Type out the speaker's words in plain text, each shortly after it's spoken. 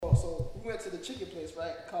chicken place,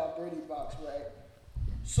 right? Called Birdie Box, right?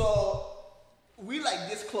 So we like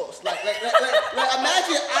this close. Like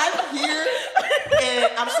imagine I'm here and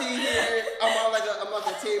I'm sitting here. I'm on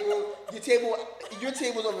the table. Your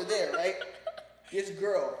table's over there, right? This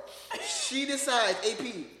girl, she decides. AP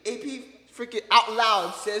freaking out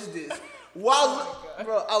loud says this. Wow,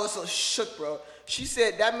 bro, I was so shook, bro. She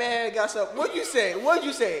said that man got some. What'd you say?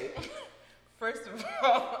 First of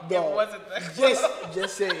all, it wasn't that close.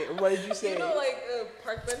 Just say it. What did you say? You know, like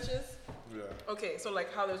park benches. Yeah. Okay, so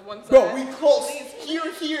like how there's one side. Bro, we close. Here.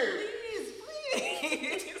 Please.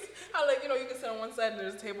 How like, you know, you can sit on one side and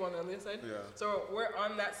there's a table on the other side. Yeah. So we're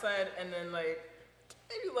on that side and then like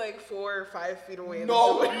maybe like 4 or 5 feet away.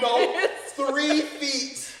 No, 3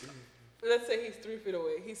 feet. Let's say he's 3 feet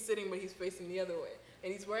away. He's sitting, but he's facing the other way,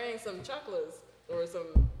 and he's wearing some chocolates or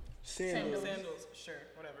some sandals. Sure,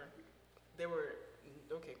 whatever. They were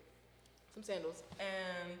okay. Some sandals,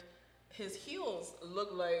 and his heels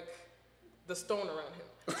looked like the stone around him.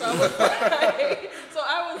 So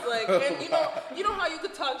I was like, and you know how you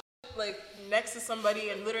could talk like next to somebody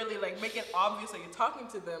and literally like make it obvious that you're talking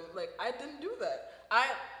to them. Like I didn't do that.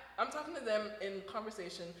 I'm talking to them in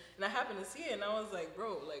conversation, and I happened to see it, and I was like,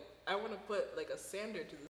 bro, like I want to put like a sander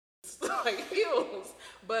to this like heels,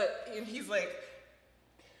 and he's like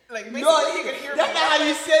basically he could hear me. That's not how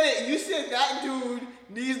you said it. You said that dude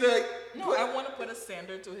needs to. No, I want to put a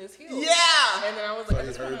sander to his heels. Yeah. And then I was like,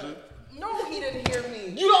 So he heard you? No, he didn't hear me.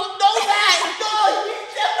 You don't know that. No, he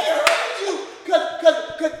definitely heard you. Cause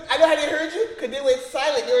I know how they heard you. Cause they went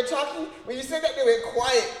silent. They were talking. When you said that, they went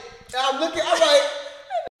quiet. And I'm like,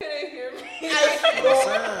 They didn't hear me. I'm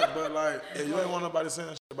saying, but like, if you ain't want nobody saying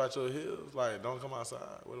shit about your heels, like, don't come outside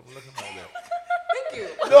with them looking like that. Thank you.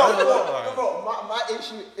 No. My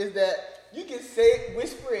issue is that you can say it,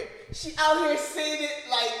 whisper it. She out here saying it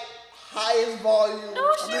like highest volume.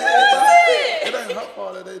 No, she wasn't. It ain't her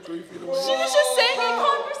fault that they 3 feet away. She was just saying in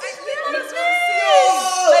conversation.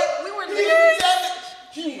 Like we were literally.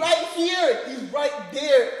 He's right here. He's right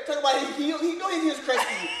there. Talking about his heels. He know his heels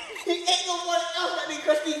crusty. He ain't no one else that need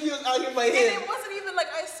crusty heels out here by him. And it wasn't even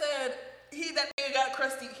like I said, that nigga got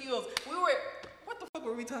crusty heels. What the fuck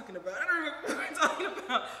were we talking about? I don't remember what we were talking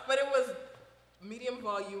about. But it was medium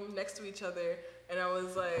volume next to each other. And I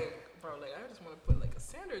was like, bro, like I just want to put like a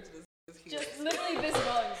sander to this heel. Just literally this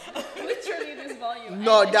volume. Literally this volume.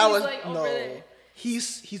 No, and that he's was like, no. there.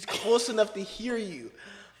 He's close enough to hear you.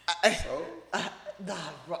 Nah,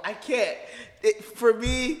 bro, I can't. For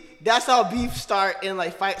me, that's how beef start and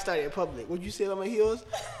like fight start in public. Would you say on my heels?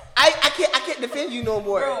 I can't defend you no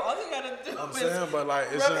more. Bro, all you gotta do I'm is saying, but like,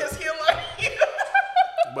 it's rub his heel on you.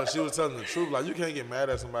 But she was telling the truth. Like, you can't get mad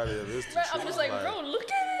at somebody that is the Right, truth. I'm just like, bro,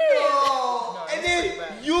 look at it. No. And then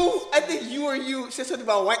I think you or you said something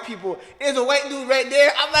about white people. There's a white dude right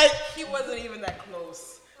there. I'm like, He wasn't even that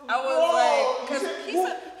close. I was like, because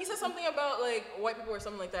he said something about like white people or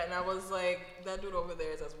something like that, and I was like, that dude over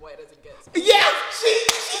there is as white as it gets. yeah,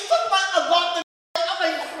 she's talking about the. I'm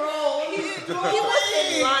like, bro, He was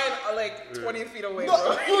in line like 20 feet away, no,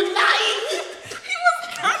 bro. you lying. He was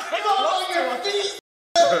not on your feet.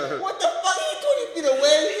 What the fuck? He 20 feet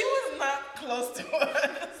away. He was not close to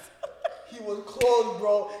us. He was close,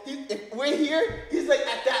 bro. If we're here, he's like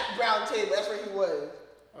at that brown table. That's where he was.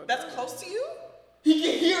 That's close to you? He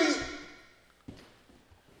can hear you.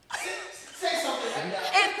 Say something like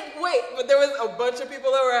that. And wait, but there was a bunch of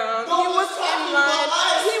people around. No He was talking in line.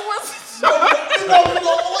 about us. He was. No one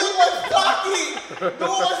was talking.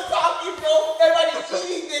 No one was talking, bro. Everybody's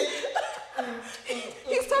eating this.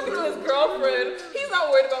 He's talking to his girlfriend. He's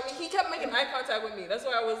not worried about me. He kept making eye contact with me. That's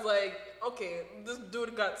why I was like, okay, this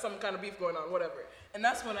dude got some kind of beef going on, whatever. And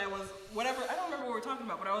that's when I was, whatever, I don't remember what we were talking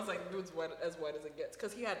about, but I was like, dude's white as it gets.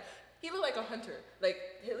 Because he looked like a hunter. Like,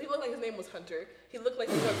 he looked like his name was Hunter. He looked like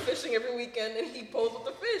he went fishing every weekend and he posed with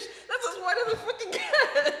the fish. That's as white as it fucking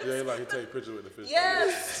gets. Yeah, like he take pictures with the fish.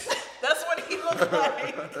 Yes. That's what he looked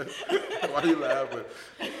like. Why you laughing?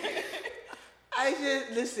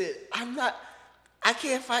 Listen, I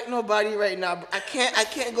can't fight nobody right now. Bro. I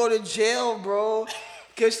can't go to jail, bro.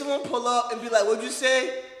 Can someone pull up and be like, what'd you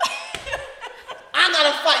say? I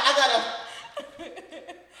gotta fight.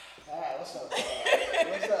 All right, what's up?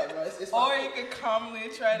 What's up, bro? It's Or you could calmly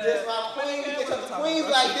try to. Just my queen, get some queens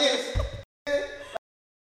like this.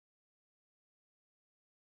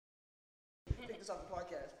 Take this off the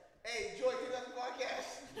podcast. Hey, Joy, take this off the podcast.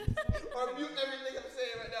 Or mute everything I'm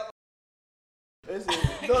saying right now. Listen,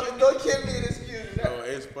 don't give me an excuse. No,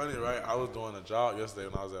 it's funny, right? I was doing a job yesterday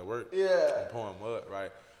when I was at work. Yeah. I'm pouring mud,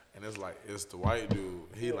 right? And it's the white dude.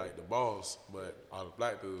 He like the boss, but all the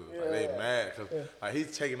black dudes, like they mad because like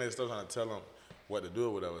he's taking their stuff trying to tell them what to do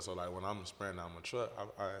or whatever. So like when I'm spraying down my truck,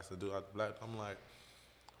 I asked the dude out the black. I'm like,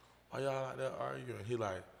 why y'all like that arguing? He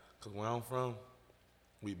like, cause where I'm from,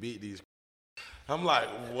 we beat these. I'm like,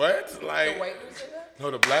 what? Like, The white dude said that?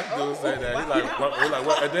 no, the black dude said that. He like,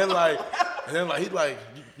 what? And then he like,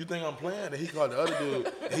 you think I'm playing? And he called the other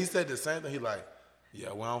dude. And he said the same thing. He like, yeah,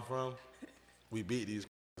 where I'm from, we beat these.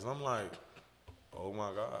 And I'm like, oh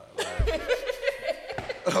my God.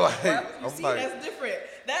 That's different.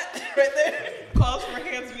 That right there calls for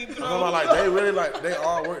hands being thrown. I'm like, they really like, they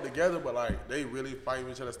all work together, but like, they really fighting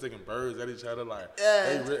each other, sticking birds at each other. Like,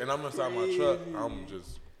 and I'm inside my truck, I'm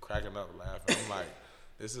just cracking up laughing. I'm like,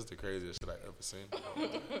 this is the craziest shit I've ever seen.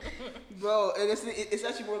 Bro, and it's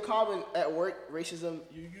actually more common at work, racism.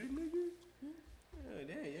 You good, nigga? Oh,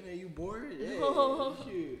 damn, you bored? Yeah,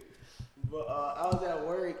 shoot. But I was at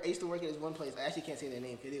work. I used to work at this one place. I actually can't say their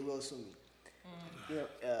name because they will sue me. You know,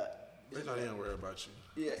 They're not even worried about you.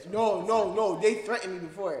 Yeah, no. They threatened me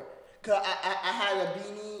before. Cause I had a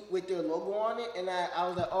beanie with their logo on it, and I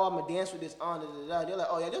was like, oh, I'm gonna dance with this on. They're like,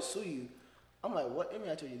 oh yeah, they'll sue you. I'm like, what? I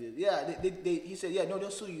told you this. Yeah, he said, yeah, no,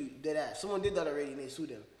 they'll sue you. Dead ass. Someone did that already, and they sued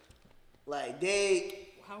them. Like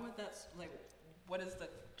How would that like? What is the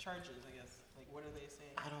charges? I guess. Like, what are they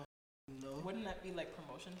saying? I don't know. Wouldn't that be like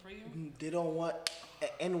promotion for you? They don't want an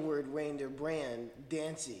N-word wearing their brand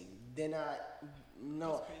dancing. They're not.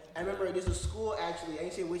 No. I remember there's a school actually. I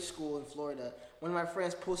didn't say which school in Florida. One of my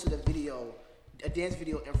friends posted a dance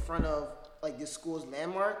video in front of like this school's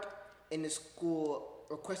landmark, and the school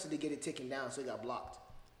requested to get it taken down, so it got blocked.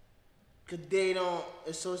 Cause they don't.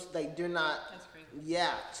 It's so like they're not. That's crazy.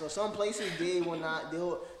 Yeah. So some places they will not.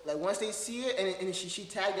 They'll like once they see it, and she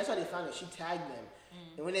tagged. That's how they found it. She tagged them,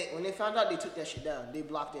 and when they found out, they took that shit down. They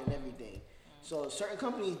blocked it and everything. So certain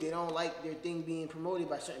companies they don't like their thing being promoted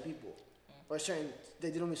by certain people, or certain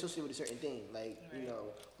they don't be associated with a certain thing. Like you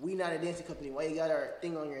know, we not a dancing company. Why you got our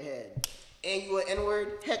thing on your head? And you an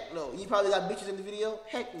N-word? Heck no. You probably got bitches in the video?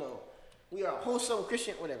 Heck no. We are wholesome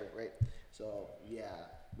Christian, whatever, right? So yeah,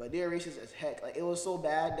 but they're racist as heck. Like it was so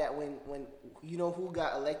bad that when you know who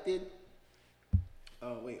got elected?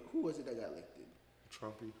 Oh wait, who was it that got elected?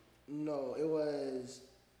 Trumpy. No, it was.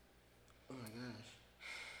 Oh my gosh.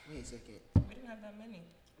 Wait a second. We didn't have that many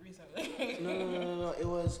recently. No. It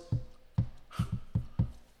was.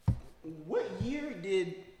 What year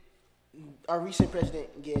did our recent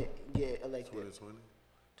president get elected? 2020.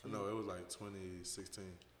 No, it was like 2016.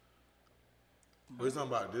 Are you talking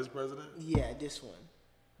about this president? Yeah, this one.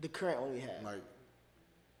 The current one we have. Like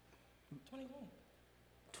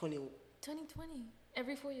 2020.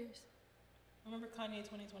 Every 4 years. Remember Kanye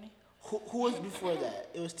 2020? Who was before that?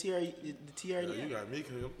 It was TRU. The TRU. Yeah, you got me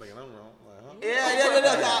because I'm thinking I'm wrong. Like, huh?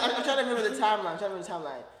 Yeah. I'm trying to remember the timeline.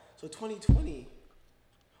 So 2020.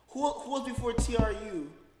 Who was before TRU?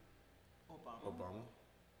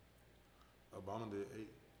 Obama did 8.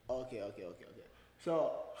 Okay.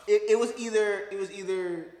 So it was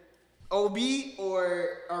either OB or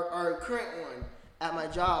our current one at my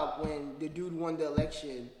job when the dude won the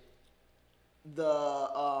election.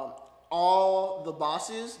 All the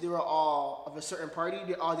bosses, they were all of a certain party.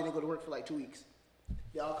 They all didn't go to work for like 2 weeks.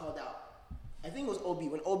 They all called out. I think it was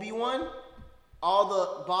OB. When OB won, all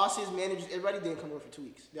the bosses, managers, everybody didn't come to work for 2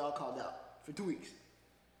 weeks. They all called out for 2 weeks.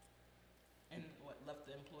 And what left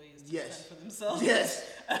the employees to Yes. fend for themselves? Yes.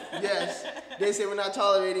 They said we're not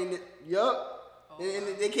tolerating it. Yup. Oh,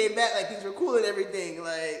 And they came back like things were cool and everything.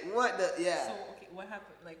 Like what the yeah. So okay, what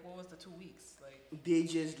happened? Like, what was the 2 weeks? Like, They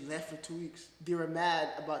just left for 2 weeks. They were mad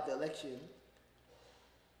about the election.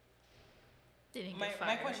 They didn't my get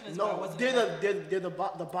fired. question is, why No, wasn't they're the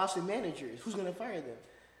boss and managers. Who's gonna fire them?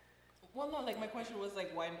 Well, no, like my question was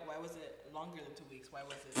like, why was it longer than 2 weeks? Why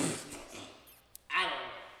was it 6 weeks? I don't know.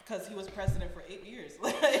 Because he was president for 8 years.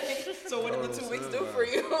 Like, so what did the 2 weeks do for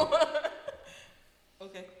you?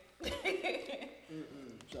 Okay.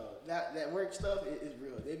 So that work stuff is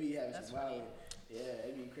real. They be having That's some wild. funny. Yeah,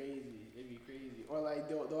 it'd be crazy. Or like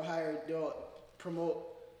they'll promote.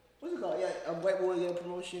 What's it called? Yeah, a white boy get a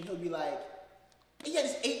promotion. He'll be like, yeah,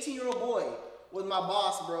 this 18-year-old boy was my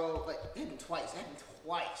boss, bro. Like it happened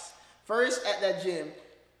twice. First at that gym.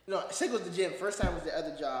 No, second was the gym. First time was the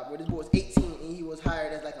other job where this boy was 18 and he was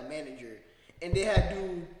hired as like a manager. And they had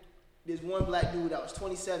this one black dude that was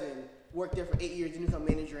 27, worked there for 8 years, didn't become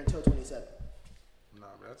manager until 27. Nah, man,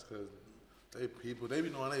 that's because they be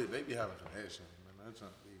knowing they be having connection, man. That's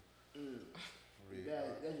not be.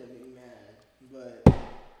 That just made me mad. But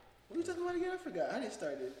what we talking about again? I forgot. I didn't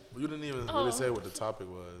start it. Well, you didn't even really say what the topic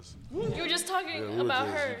was. You were just talking Yeah, we were about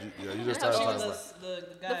just- her. you just and started how talking she about- was the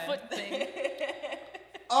the guy. foot thing.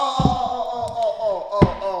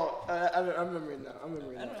 Oh. I remember it now. I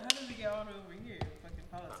don't know. How did we get all the way over here?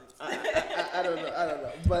 I don't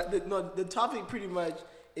know. But the topic pretty much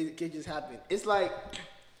it can just happen. It's like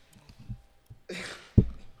I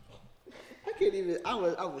can't even. I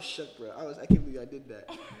was shook, bro. I can't believe I did that.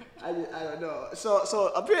 I don't know.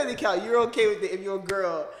 So apparently, Cal, you're okay with it if your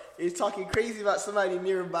girl is talking crazy about somebody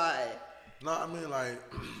nearby. No, I mean like.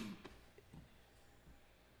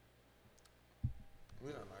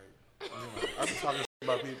 I'm just talking shit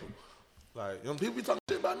about people. Like, people be talking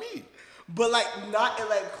shit about me. But like not in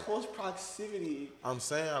like close proximity. I'm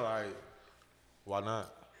saying like, why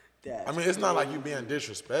not? That's I mean, it's not like you being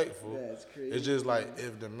disrespectful. That's crazy. It's just like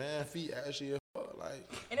if the man feet actually like.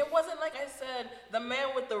 And it wasn't like I said, the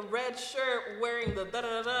man with the red shirt wearing the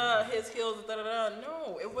da-da-da-da, his heels, da-da-da.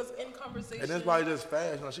 No, it was in conversation. And that's probably just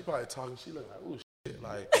fast. You know, she probably talking. She look like, ooh, shit.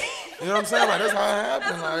 Like, you know what I'm saying? Like, that's how it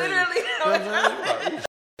happened. That's like, literally how it happened. Like, ooh,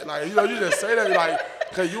 shit. Like, you know, you just say that, like,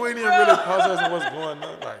 because you ain't even really processing what's going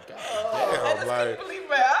on. Like, God I damn. just Like, couldn't believe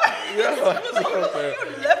my eyes. yeah, like, It was like,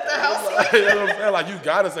 you left the house. Like, you know what I'm saying? Like, you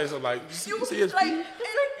got to say something. Like, you see his like, feet?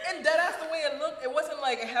 and dead ass the way it looked, it wasn't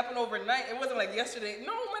like it happened overnight. It wasn't like yesterday.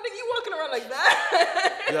 No, my nigga, you walking around like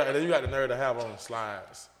that. Yeah, and then you got the nerve to have on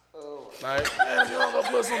slides. Oh. Like, man, you don't go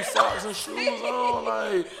put some socks and shoes on.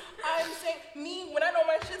 Like, I'm saying, me, when I know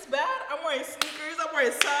my shit's bad, I'm wearing sneakers, I'm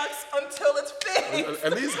wearing socks until it's fixed.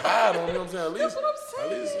 at least hide them, you know what I'm saying? At least, That's what I'm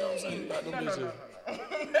saying. At least, you know what I'm saying? You got them bitches. No.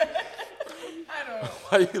 I don't know.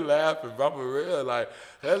 Why you laughing, bro? For real, like,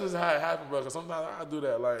 that's just how it happened, bro. Because sometimes I do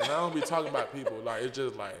that, like, and I don't be talking about people. Like, it's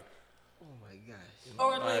just like. Oh my gosh.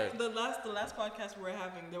 Or like the last podcast we were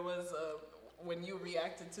having, there was when you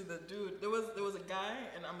reacted to the dude, there was a guy,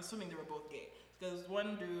 and I'm assuming they were both gay. Because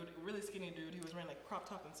one dude, really skinny dude, he was wearing like crop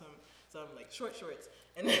top and some like short shorts,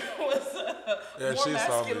 and it was a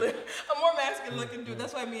more masculine looking dude.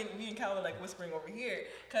 That's why me and Cal were like whispering over here,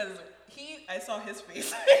 because I saw his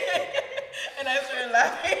face, and I started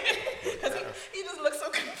laughing because he just looked so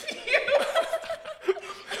confused.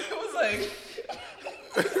 It was like,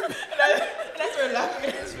 and I started laughing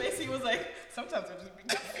at his face. He was like, sometimes I just be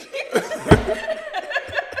confused.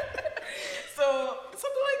 So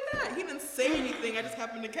something like that. He didn't say anything. I just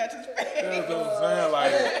happened to catch his face. That's what I'm saying,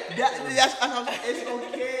 like. It's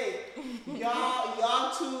okay.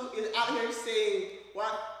 Y'all two is out here saying,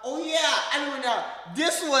 "Wow, oh yeah, I remember now."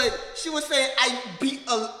 This one, she was saying, "I beat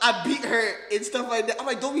her" and stuff like that. I'm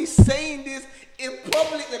like, don't be saying this in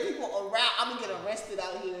public that people around. I'm gonna get arrested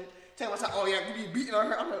out here. Telling myself, "Oh yeah, you be beating on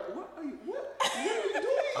her." I'm like, what are you doing?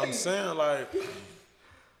 I'm saying, like,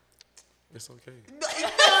 it's okay. No, it's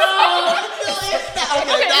not.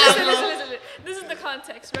 Okay, listen. This is the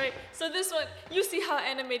context, right? So this one, you see how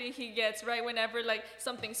animated he gets, right? Whenever like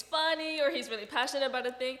something's funny or he's really passionate about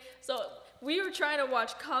a thing. So we were trying to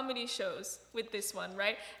watch comedy shows with this one,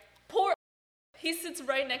 right? He sits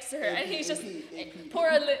right next to her, and he's just poor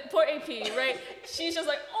AP, right? She's just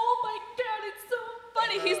like, oh my god, it's so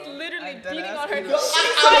funny. He's literally beating on her. She's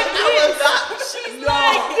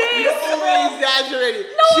like this. You're over-exaggerating.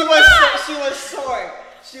 No, she was sore.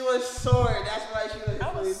 She was sore. That's why she was. I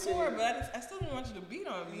was sore, but I still didn't want you to beat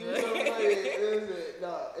on me. No,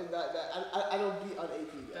 it's not that. I don't beat on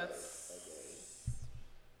AP. That's.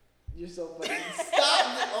 Okay. You're so funny.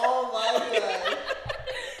 Stop it. Oh my god.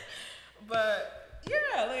 But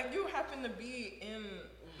yeah, like you happen to be in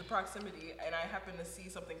the proximity, and I happen to see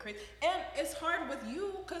something crazy, and it's hard with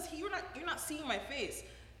you because you're not seeing my face.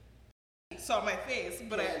 Saw my face,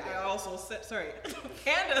 but I also said sorry.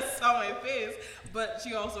 Candace saw my face, but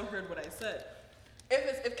she also heard what I said.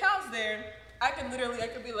 If Cal's there, I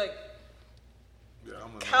could be like, Yeah,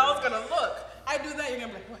 Cal's gonna look. I do that, you're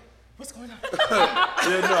gonna be like, what? What's going on?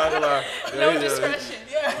 Yeah, no, I can lie. Yeah, No discretion.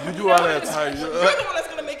 Yeah. You do all that time. You're the one that's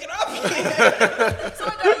gonna make it up. So I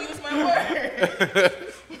gotta use my word.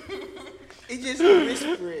 It just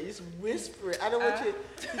whisper it. Just whisper it. I don't want you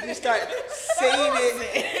to just start saying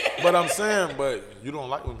it. But I'm saying, but you don't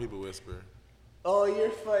like when people whisper. Oh, you're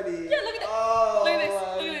funny. Yeah, look at Oh look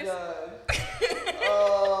at my this. god.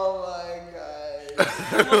 Oh my god.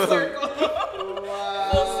 Full circle.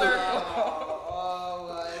 Wow. Full circle. Oh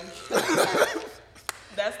my god.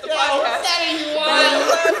 That's the Yo, podcast. Saturday, you want?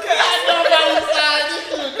 Got nobody's side. This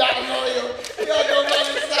dude is not loyal. Got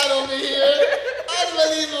nobody's side over here.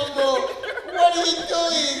 Unbelievable. What are you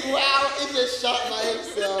doing? Wow, it just shot by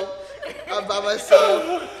himself. I'm by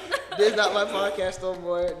myself. This is not my podcast no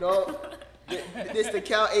more. No. This the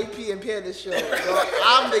Cal AP and Panda show. No,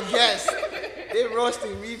 I'm the guest. They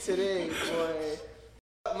roasting me today, boy.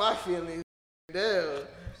 My feelings. Damn.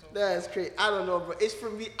 That's crazy. I don't know, bro. It's for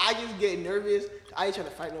me. I just get nervous. I ain't trying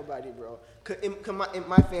to fight nobody, bro. Cause in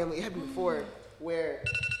my family, it happened before where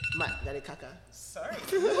Daddy Kaka. Sorry.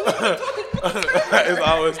 It's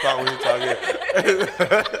always thought when you're talking.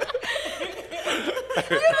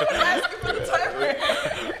 Asking for the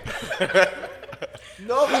timer.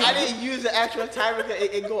 No, but I didn't use the actual timer because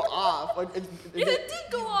it go off. It did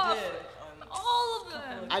go off. All of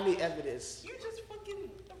them. I need evidence. You just fucking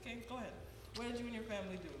okay. Go ahead. What did you and your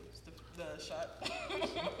family do? The shot.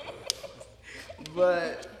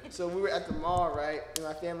 But so we were at the mall, right? And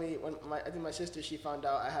my family, I think my sister, she found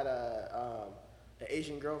out I had an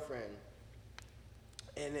Asian girlfriend,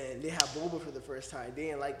 and then they had boba for the first time. They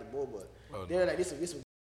didn't like the boba. Oh, They were like, this is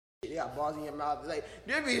they got balls in your mouth. Like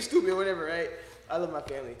they're being stupid, whatever, right? I love my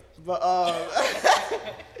family, but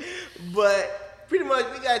but pretty much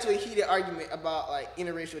we got into a heated argument about like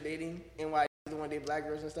interracial dating and why they want to date black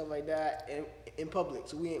girls and stuff like that, and in public.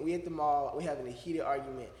 So we at the mall, we having a heated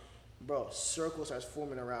argument. Bro, circle starts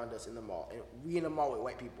forming around us in the mall, and we in the mall with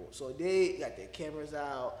white people. So they got their cameras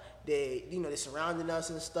out. They surrounding us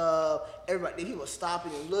and stuff. Everybody, people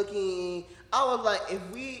stopping and looking. I was like,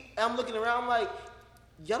 I'm looking around, I'm like,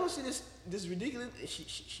 y'all don't see this ridiculous? And she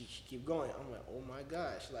keep going. I'm like, oh my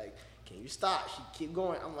gosh, like, can you stop? She keep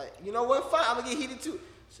going. I'm like, you know what? Fine, I'm gonna get heated too.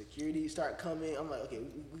 Security start coming. I'm like, okay,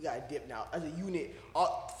 we gotta dip now. As a unit,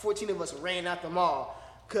 all 14 of us ran out the mall.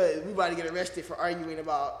 Cause we about to get arrested for arguing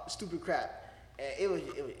about stupid crap, and it was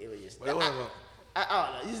just. I don't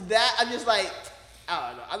know, just that. I'm just like, I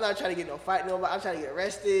don't know. I'm not trying to get no fight, nobody. I'm trying to get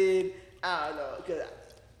arrested. I don't know, cause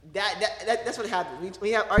that's what happens. When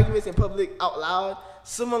you have arguments in public out loud,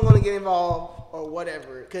 someone's gonna get involved or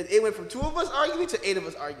whatever. Cause it went from 2 of us arguing to 8 of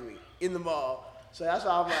us arguing in the mall. So that's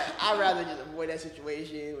why I'm like, I'd rather just avoid that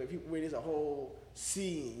situation where there's a whole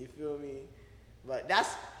scene. You feel me? But that's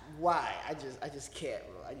why I just can't,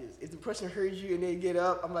 bro. If the person heard you and they get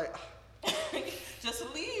up, I'm like, just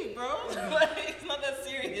leave, bro. Like, it's not that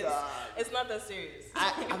serious. It's not that serious.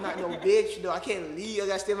 I'm not no bitch, though. I can't leave. I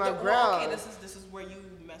gotta stay my ground. Okay, this is where you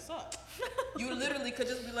mess up. You literally could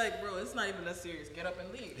just be like, bro, it's not even that serious. Get up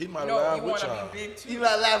and leave. He might laugh with y'all. You want to be big too. He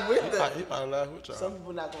might laugh with them. He might laugh with y'all. Some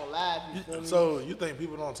people not gonna laugh. You feel me? So you think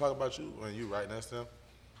people don't talk about you when you right next to them?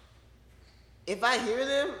 If I hear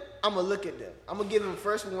them, I'm gonna look at them. I'm gonna give them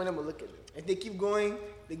first one. I'm gonna look at them. If they keep going,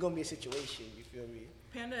 they're gonna be a situation. You feel me?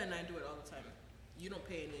 Panda and I do it all the time. You don't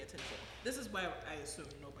pay any attention. This is why I assume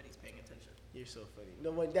nobody's paying attention. You're so funny.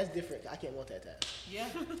 No, that's different. I can't multitask. Yeah.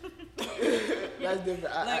 That's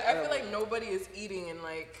different. I feel like nobody is eating and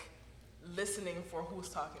like listening for who's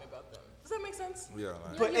talking about them. Does that make sense? Yeah.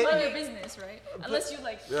 Like, But you mind your business, right? Unless you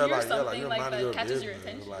like hear something like that catches your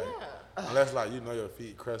attention. Like, Yeah. unless like you know your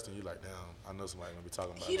feet crusty, you like, damn, I know somebody gonna be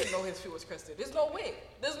talking about He it. didn't know his feet was crusted. The's no way.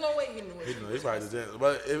 There's no way he knew his feet He was probably crusted. just didn't.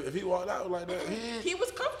 But if he walked out like that, He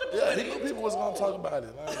was comfortable. yeah, with he it. knew people was gonna talk about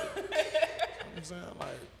it. Like, I'm saying,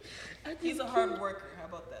 like, He's a hard worker. How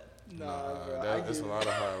about that? Nah, bro. that's a lot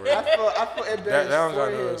of hard work. I feel embarrassed That don't for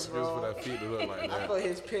got him, no excuse bro. for that feet to look like I that. feel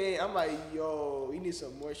his pain. I'm like, yo, you need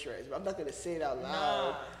some moisturizer. But I'm not gonna say it out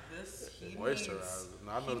loud. Nah, he Moisturizer. needs-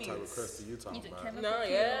 No, I know the he type of needs- crusty you talking Needs a about. chemical No,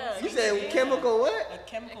 peel. yeah. You said chemical what? A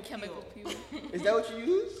chemical, A chemical peel. peel. Is that what you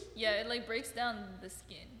use? Yeah, it like breaks down the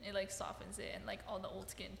skin. It like softens it, and like all the old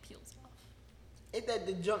skin peels off. Ain't that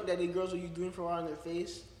the junk that the girls are you doing for on their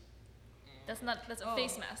face? That's a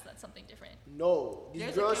face mask. That's something different. No, these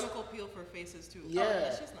There's girls. a chemical peel for faces too. Yeah. Oh,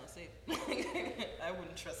 yeah, she's not safe. I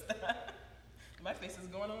wouldn't trust that. My face is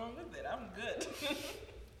going along with it. I'm good.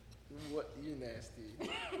 What? You nasty.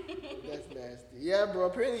 That's nasty. Yeah, bro.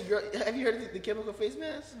 Apparently, girl. Have you heard of the chemical face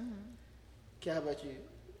mask? Okay, how about you?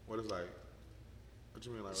 What is like? What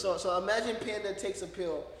you mean like? So imagine Panda takes a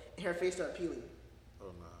pill and her face start peeling.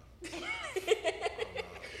 Oh nah.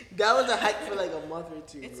 That was a hype for like a month or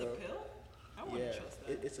two, It's bro. a pill? I wouldn't Yeah, trust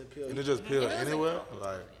that. it's a pill. And it just peel anywhere?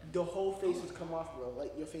 Like, The whole face would come off, bro.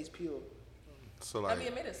 Like your face peeled. so I like, mean,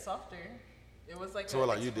 it made it softer. It was like. So, a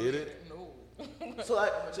like, you did it? No. So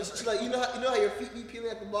like you know how your feet be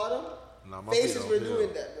peeling at the bottom? nah, my feet Faces don't were peel.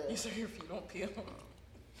 doing that, bro. You said your feet don't peel.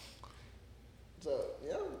 So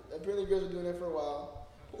yeah, apparently girls were doing that for a while.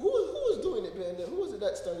 Who was doing it, Panda? Who was it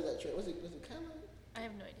that started that trend? Was it Cameron? I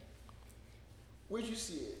have no idea. Where'd you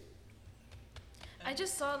see it? I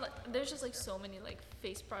just saw like there's just like so many like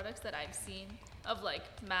face products that I've seen of like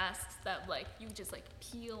masks that like you just like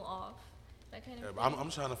peel off, that kind of Yeah, thing. but I'm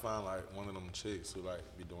trying to find like one of them chicks who like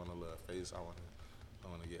be doing a little face. I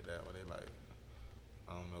wanna get that where they like,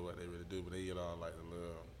 I don't know what they really do, but they get all like the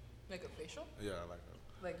little, Like a facial? yeah, like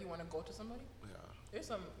Like you want to go to somebody? yeah.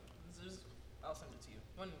 There's I'll send it to you.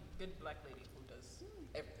 One good black lady who does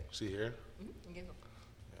everything. She here? Mm-hmm.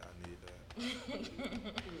 Yeah, I need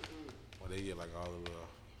that. Well, they get like all the little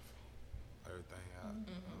everything out.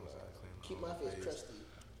 You know what I'm saying? Keep All my the face crusty.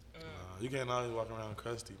 You can't always walk around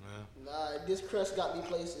crusty, man. Nah, this crust got me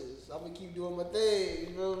places. I'm gonna keep doing my thing.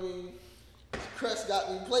 You feel me? This crust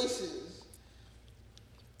got me places.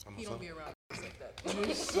 He don't be around like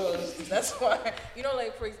that. So, that's why, you know,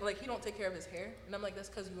 like he don't take care of his hair, and I'm like, that's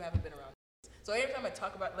because you haven't been around. So every time I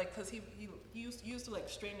talk about, like, cause he used to like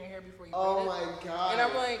straighten your hair before you braid it. oh my god. And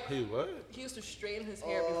I'm like, He what? he used to straighten his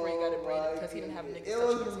hair before he got it braided because he didn't have niggas it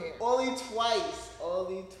touching was his hair. only twice.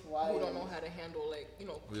 Who don't know how to handle, like, you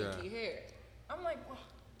know, kinky hair. I'm like, well,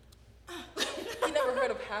 he never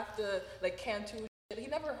heard of half the like Cantu shit. He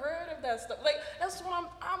never heard of that stuff. Like, that's what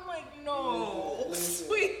I'm like, no, listen.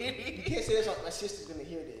 sweetie. You can't say this. My sister's gonna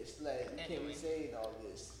hear this. Like, you can't be saying all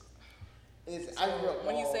this. I grew up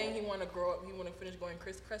when he's saying he want to grow up, he want to finish going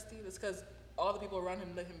crusty, it's because all the people around him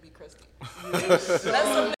let him be crusty. That's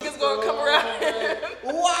some niggas gonna come around him.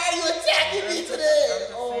 Why are you attacking me today?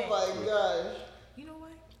 Oh saying. my gosh. You know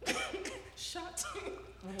what? Shut.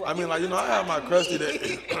 I mean, like, you know, I have my crusty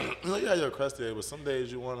day. You know, you have your crusty day, but some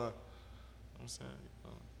days you wanna. I'm saying.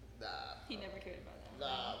 Nah. He never cared about that.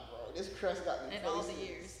 Nah, bro. This crust got me. In all the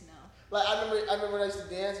years, no. Like I remember when I used to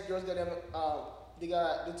dance. Girls got them. They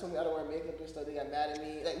told me I don't wear makeup and stuff. They got mad at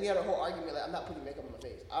me. Like we had a whole argument. Like I'm not putting makeup on my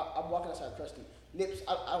face. I'm walking outside crusty. Lips.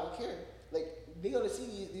 I don't care. Like they gonna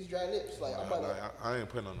see these dry lips. Like I ain't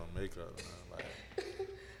putting on no makeup, man. Like.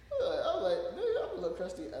 I'm like, nigga, I'm a little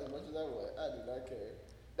crusty as much as I want. I do not care.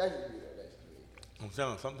 That's just me though. That's just me. I'm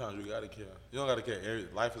telling you, sometimes you gotta care. You don't gotta care.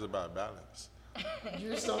 Life is about balance.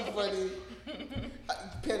 You're so funny.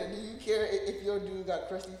 Penna, do you care if your dude got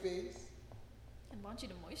crusty face? I want you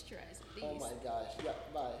to moisturize at least. Oh my gosh. Yeah,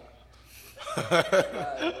 bye.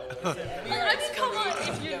 I mean, come on,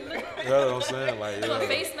 if you're That's what I'm saying. Like, a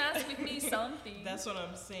face mask with me, something. That's what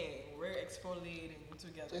I'm saying. We're exfoliating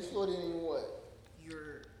together. Exfoliating what?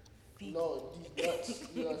 Your feet. No, these nuts.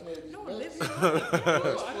 You know what I'm saying? No, These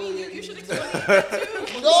live I mean, you should exfoliate that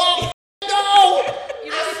too. No! No!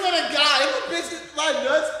 I swear to God, if a bitch my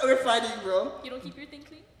nuts, we're fighting, bro. You don't keep your thing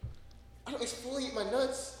clean? I don't exfoliate my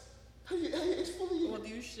nuts. How you exfoliate? Well, do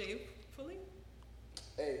you shave fully?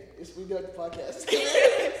 Hey, we done the podcast.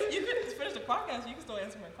 You could finish the podcast. You can still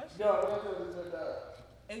answer my question. No, we're not doing this right now.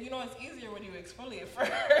 And you know it's easier when you exfoliate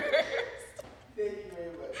first. Thank you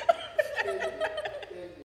very much. Thank you.